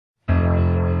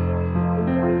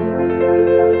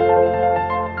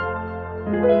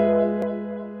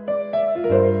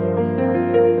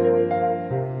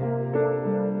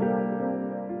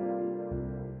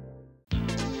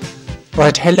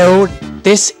Right, hello,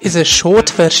 this is a short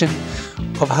version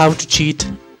of how to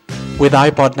cheat with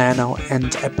iPod Nano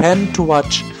and a pen to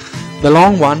watch the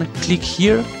long one. Click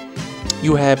here,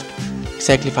 you have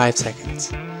exactly 5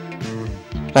 seconds.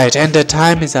 Right, and the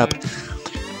time is up.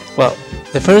 Well,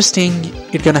 the first thing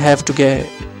you're gonna have to get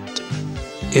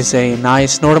is a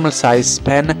nice normal size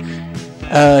pen.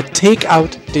 Take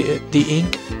out the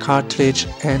ink cartridge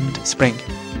and spring.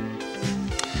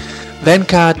 Then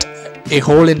cut a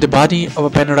hole in the body of a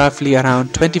pen roughly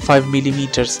around 25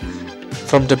 millimeters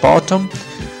from the bottom,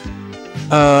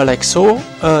 like so.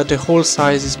 The hole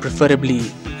size is preferably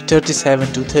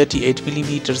 37 to 38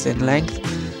 millimeters in length,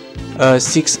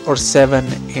 6 or 7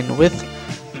 in width,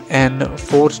 and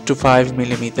 4 to 5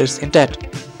 millimeters in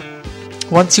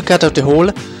depth. Once you cut out the hole,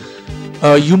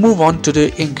 you move on to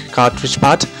the ink cartridge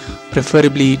part.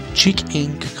 Preferably cheap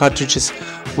ink cartridges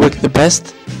work the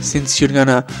best, since you're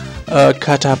gonna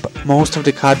cut up most of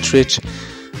the cartridge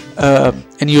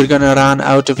and you're gonna run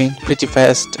out of ink pretty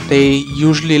fast. They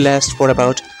usually last for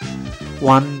about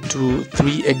 1 to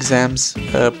 3 exams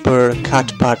per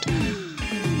cut part,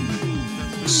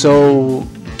 so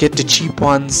get the cheap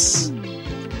ones,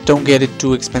 don't get it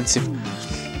too expensive.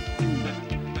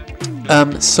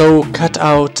 So cut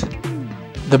out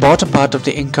the bottom part of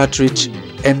the ink cartridge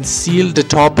and seal the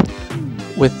top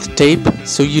with tape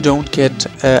so you don't get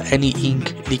any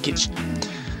ink leakage.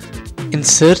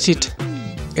 Insert it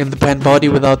in the pen body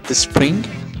without the spring.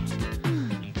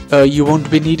 You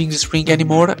won't be needing the spring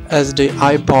anymore, as the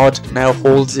iPod now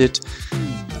holds it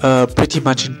pretty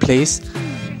much in place.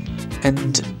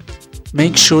 And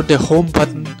make sure the home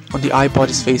button on the iPod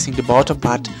is facing the bottom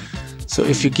part, so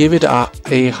if you give it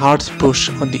a hard push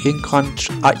on the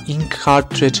ink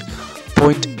cartridge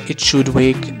point, it should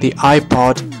wake the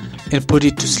iPod and put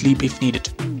it to sleep if needed.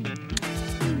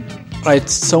 Right,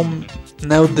 so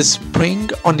now the spring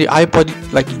on the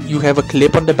iPod, like you have a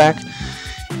clip on the back,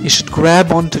 you should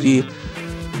grab onto the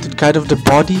kind of the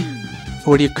body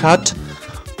where you cut,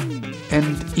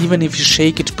 and even if you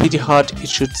shake it pretty hard, it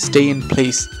should stay in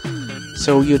place.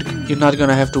 So you're not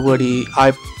gonna have to worry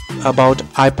about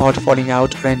iPod falling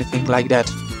out or anything like that.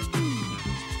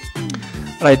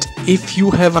 Right, if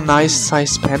you have a nice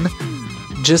size pen,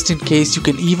 just in case, you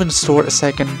can even store a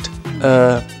second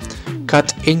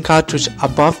cut ink cartridge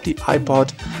above the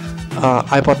iPod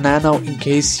Nano in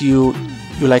case you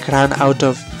like ran out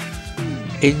of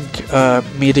ink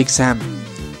mid-exam.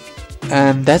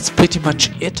 And that's pretty much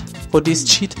it for this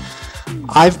cheat.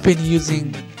 I've been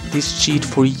using this cheat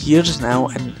for years now,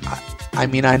 and I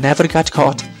mean, I never got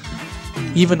caught,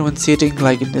 even when sitting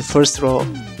like in the first row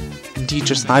and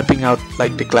teacher sniping out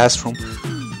like the classroom.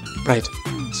 Right,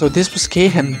 so this was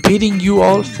Kay and bidding you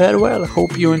all farewell.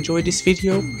 Hope you enjoyed this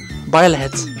video. Bye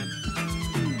lads.